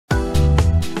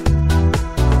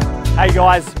Hey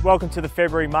guys, welcome to the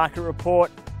February market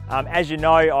report. As you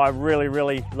know, I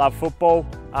really love football.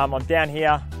 I'm down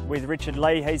here with Richard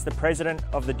Lee. He's the president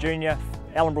of the junior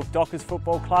Ellenbrook Dockers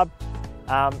Football Club.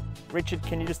 Richard,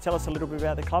 can you just tell us a little bit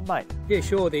about the club, mate? Yeah,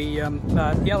 sure. The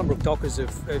Ellenbrook Dockers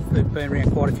have been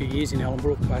around quite a few years in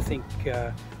Ellenbrook. I think,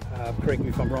 correct me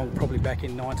if I'm wrong, probably back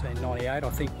in 1998, I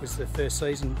think was the first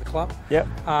season of the club. Yep.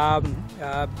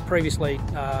 Previously,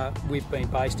 we've been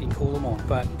based in Coolamont,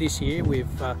 but this year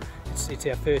it's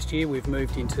our first year. We've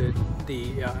moved into the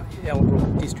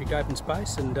Ellenbrook District Open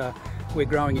Space, and we're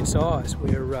growing in size.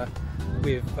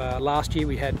 Last year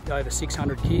we had over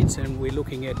 600 kids, and we're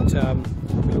looking at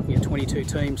 22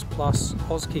 teams plus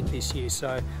Auskick this year.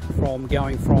 So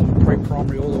going from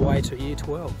pre-primary all the way to year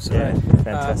 12. So, yeah,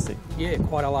 fantastic. Yeah,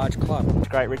 quite a large club.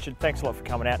 Great, Richard. Thanks a lot for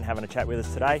coming out and having a chat with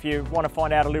us today. If you want to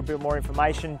find out a little bit more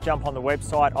information, jump on the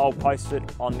website. I'll post it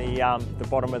on the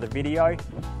bottom of the video,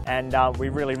 and we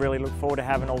really look forward to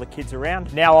having all the kids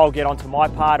around. Now I'll get on to my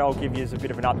part. I'll give you a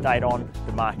bit of an update on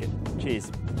the market.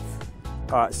 Cheers.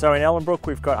 Alright, so in Ellenbrook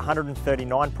we've got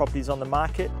 139 properties on the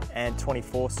market and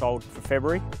 24 sold for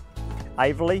February.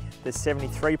 Averley, there's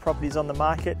 73 properties on the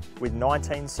market with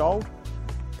 19 sold.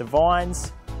 The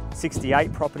Vines,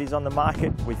 68 properties on the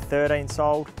market with 13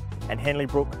 sold. And Henley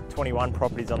Brook, 21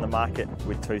 properties on the market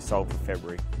with 2 sold for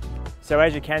February. So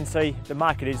as you can see, the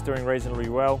market is doing reasonably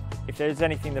well. If there's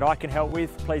anything that I can help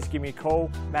with, please give me a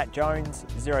call. Matt Jones,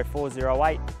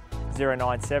 0408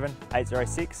 097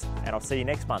 806, and I'll see you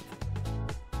next month.